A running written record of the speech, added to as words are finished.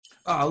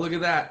Oh, look at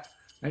that.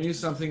 I knew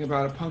something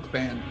about a punk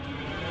band.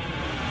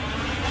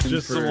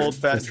 Just some old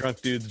fat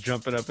drunk dudes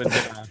jumping up and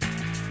down.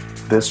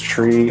 This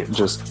tree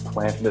just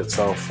planted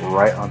itself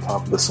right on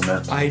top of the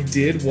cement. I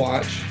did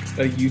watch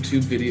a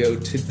YouTube video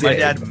today. My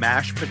dad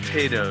mashed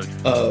potatoes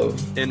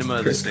of Enema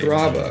of Chris the State.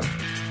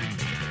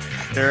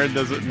 Carrabba. Aaron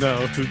doesn't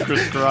know who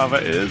Chris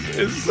Carrabba is.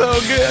 It's so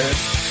good.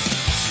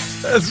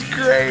 That's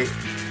great.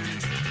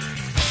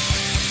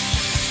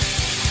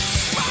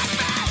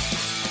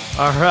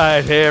 All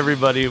right. Hey,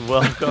 everybody.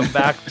 Welcome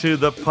back to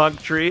the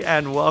Punk Tree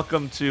and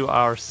welcome to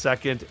our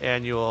second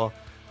annual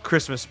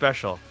Christmas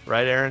special.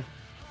 Right, Aaron?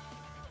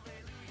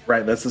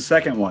 Right, that's the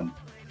second one.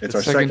 It's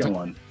our second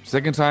one.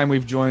 Second time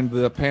we've joined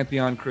the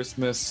Pantheon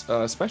Christmas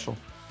special.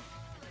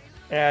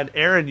 And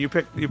Aaron, you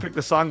picked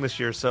the song this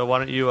year, so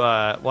why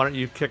don't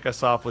you kick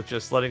us off with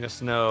just letting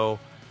us know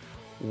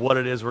what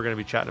it is we're going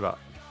to be chatting about?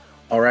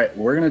 All right,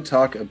 we're going to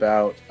talk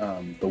about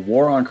The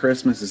War on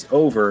Christmas is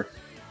Over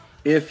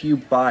If You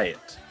Buy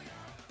It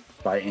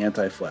by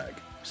Anti-Flag.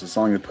 It's a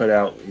song they put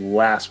out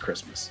last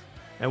Christmas.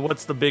 And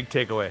what's the big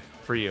takeaway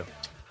for you?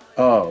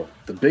 Oh,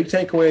 the big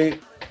takeaway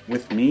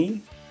with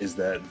me is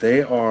that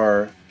they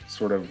are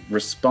sort of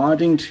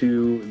responding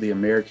to the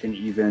American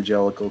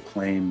evangelical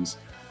claims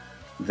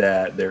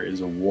that there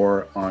is a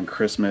war on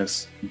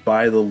Christmas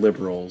by the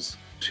liberals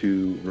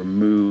to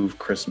remove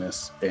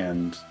Christmas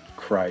and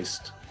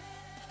Christ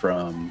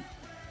from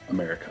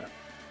America.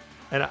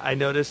 And I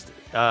noticed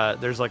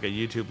there's like a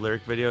YouTube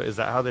lyric video. Is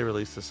that how they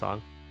released the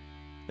song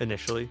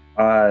initially?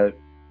 I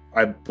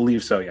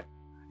believe so, yeah.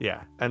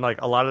 Yeah. And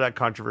like a lot of that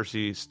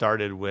controversy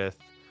started with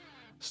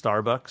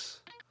Starbucks.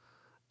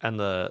 And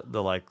the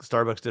like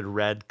Starbucks did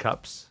red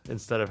cups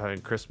instead of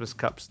having Christmas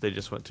cups. They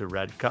just went to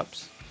red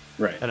cups.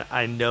 Right. And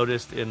I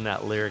noticed in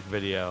that lyric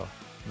video,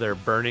 they're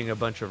burning a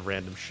bunch of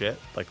random shit,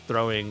 like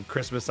throwing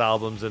Christmas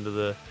albums into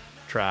the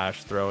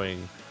trash,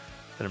 throwing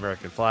an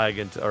American flag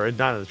into, or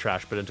not in the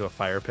trash, but into a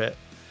fire pit.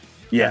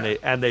 Yeah.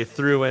 And they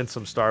threw in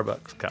some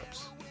Starbucks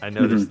cups. I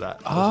noticed that.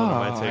 That was one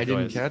of my I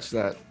didn't takeaways. catch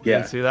that. You Yeah.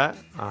 didn't see that?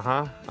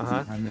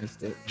 I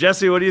missed it.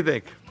 Jesse, what do you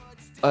think?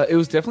 It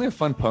was definitely a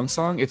fun punk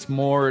song. It's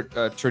more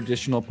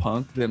traditional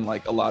punk than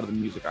like a lot of the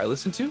music I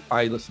listen to.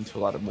 I listen to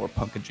a lot of more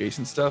punk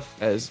adjacent stuff,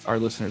 as our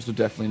listeners would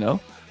definitely know.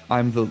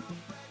 I'm the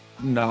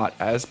not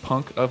as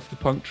punk of the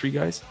Punk Tree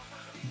guys,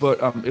 but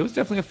it was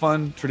definitely a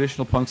fun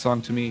traditional punk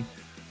song to me.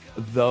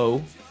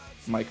 Though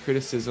my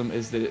criticism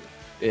is that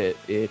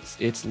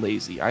it's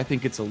lazy. I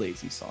think it's a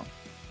lazy song.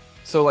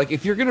 So like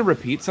if you're gonna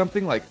repeat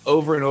something like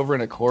over and over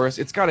in a chorus,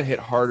 it's got to hit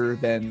harder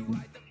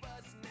than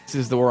 "This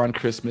is the War on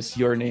Christmas.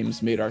 Your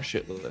name's made our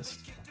shit list.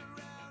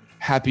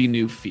 Happy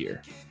New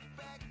Fear."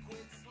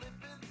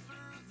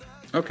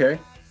 Okay.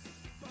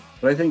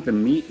 But I think the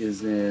meat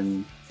is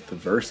in the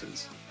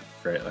verses,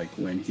 right? Like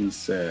when he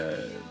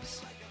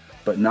says,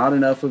 "But not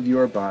enough of you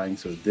are buying,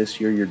 so this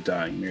year you're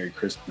dying. Merry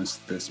Christmas,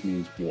 this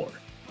means war."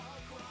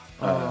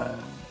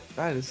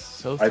 That is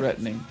so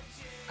threatening.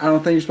 I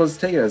don't think you're supposed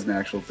to take it as an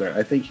actual threat.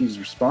 I think he's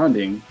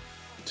responding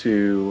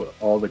to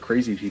all the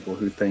crazy people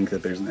who think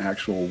that there's an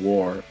actual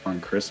war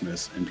on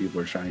Christmas and people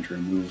are trying to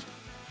remove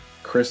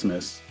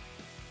Christmas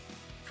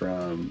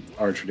from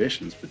our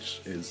traditions,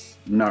 which is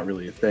not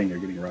really a thing. They're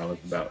getting riled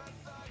up about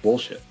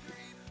bullshit.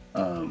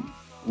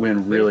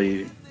 When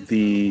really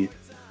the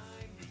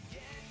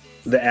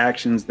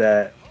actions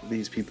that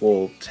these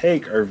people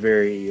take are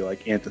very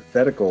like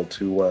antithetical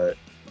to what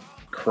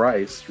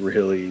Christ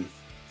really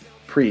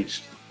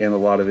preached, and a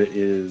lot of it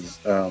is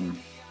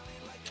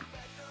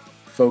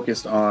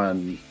focused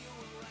on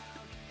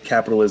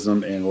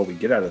capitalism and what we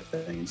get out of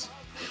things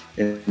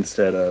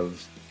instead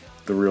of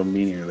the real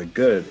meaning or the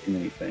good in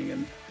anything.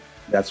 And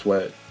that's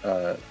what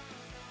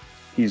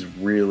he's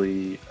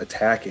really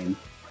attacking.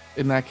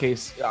 In that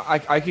case, I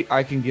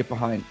can get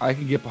behind. I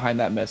can get behind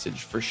that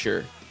message for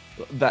sure.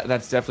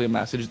 That's definitely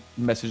a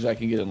message I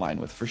can get in line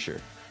with for sure.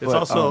 It's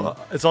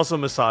also a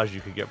massage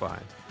you could get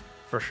behind,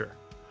 for sure.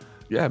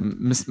 Yeah,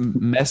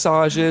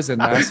 massages and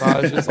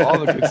massages, all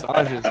the good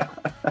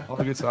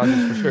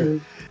massages for sure.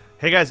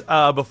 Hey guys,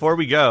 before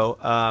we go,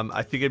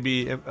 I think it'd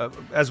be,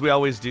 as we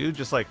always do,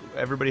 just like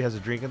everybody has a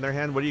drink in their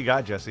hand. What do you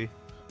got, Jesse?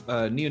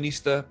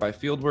 Neonista by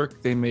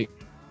Fieldwork. They make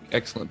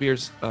excellent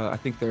beers. I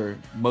think they're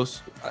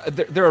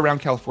around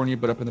California,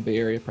 but up in the Bay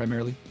Area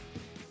primarily.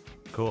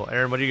 Cool.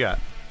 Aaron, what do you got?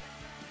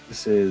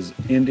 This is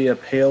India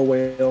Pale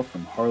Whale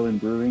from Harlan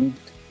Brewing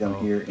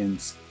down here in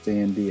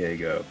San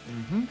Diego.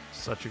 Mm-hmm.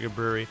 Such a good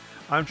brewery.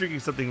 I'm drinking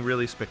something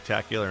really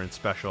spectacular and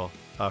special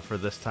for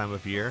this time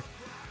of year.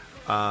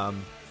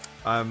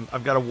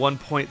 I've got a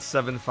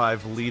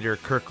 1.75 liter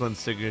Kirkland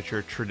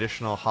Signature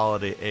traditional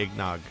holiday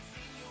eggnog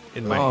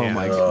in my hand. Oh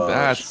my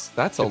god,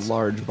 that's a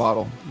large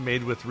bottle.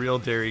 Made with real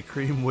dairy,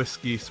 cream,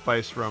 whiskey,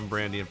 spice rum,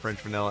 brandy, and French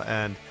vanilla.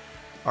 And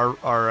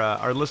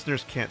our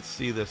listeners can't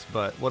see this,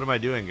 but what am I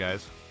doing,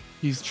 guys?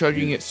 He's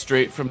chugging it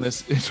straight from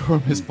this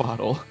enormous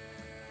bottle.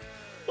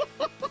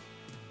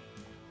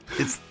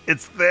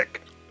 It's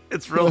thick.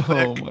 It's real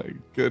thick. Oh my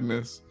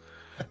goodness.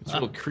 It's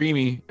real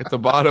creamy at the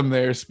bottom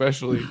there,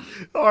 especially.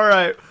 All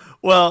right.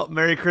 Well,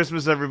 Merry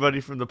Christmas,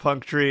 everybody, from the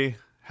Punk Tree.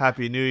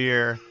 Happy New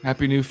Year.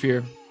 Happy New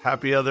Fear.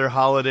 Happy other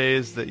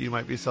holidays that you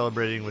might be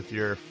celebrating with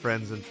your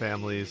friends and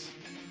families.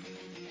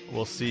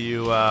 We'll see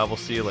you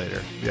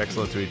later. Be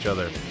excellent to each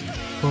other.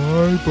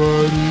 Bye,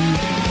 buddy.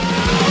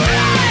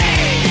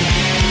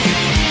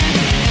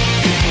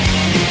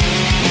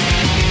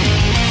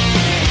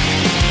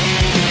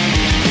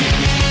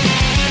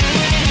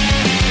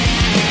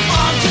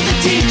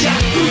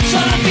 Jack boots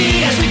on our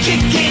feet as we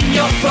kick in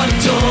your front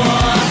door.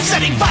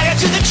 Setting fire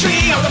to the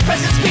tree, all the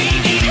presents being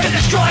eaten and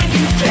destroying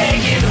you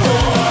pagan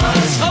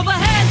whores.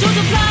 Overhead doors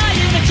are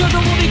flying, the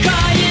children will be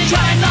crying.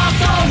 Try and lock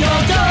all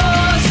your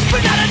doors,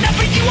 but not enough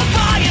for you are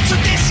buying, so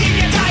this year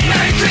you're dying.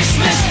 Merry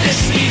Christmas, this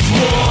means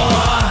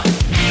war.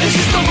 This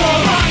is the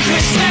war on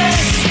Christmas.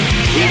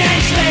 Your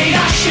name's made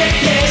our shit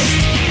list.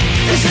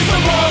 This is the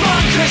war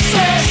on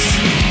Christmas.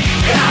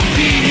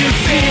 Happy New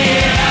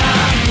Fear.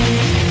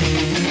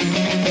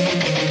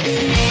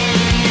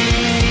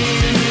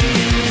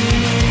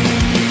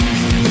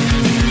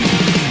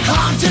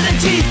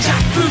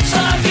 Jackboots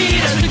on our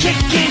feet as we kick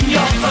in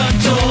your front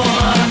door.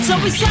 So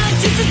we stand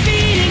since and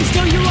beatings,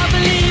 still you are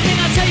believing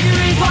our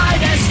Savior is why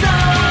there's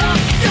snow.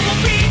 There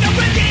will be no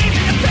relief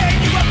in the pain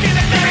you are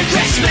feeling. Merry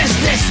Christmas,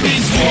 this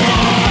means war.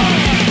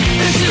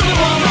 This is the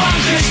war on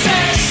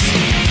Christmas.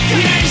 Your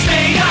name's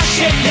made our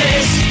shit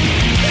list.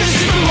 This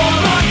is the war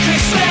on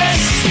Christmas.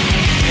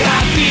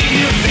 Happy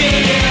New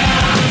Year.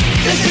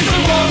 This is the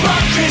war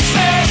on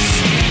Christmas.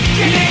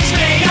 Your name's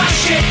made our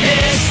shit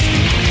list.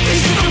 This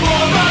is the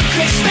war on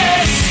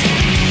Christmas.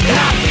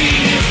 Happy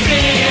New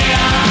Year.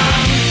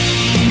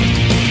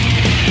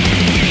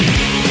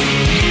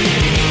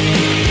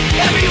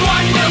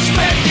 Everyone will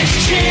spread this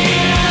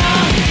cheer.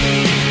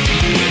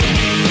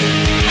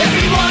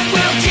 Everyone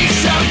will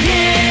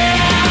disappear.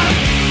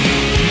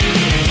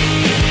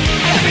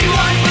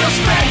 Everyone will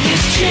spread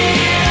this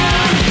cheer.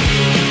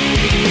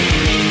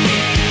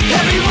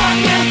 Everyone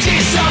will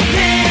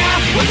disappear.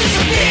 We'll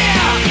disappear.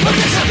 We'll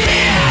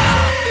disappear.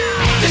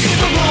 This is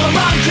the war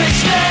on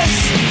Christmas.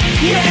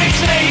 Your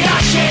name's made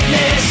our shit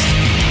list.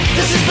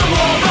 This is the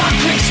war on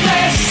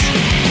Christmas.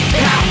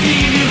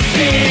 Happy New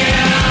Year.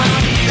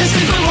 This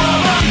is the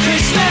war on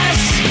Christmas.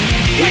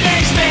 Your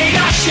name's made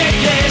our shit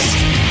list.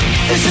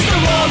 This is the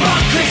war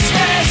on Christmas.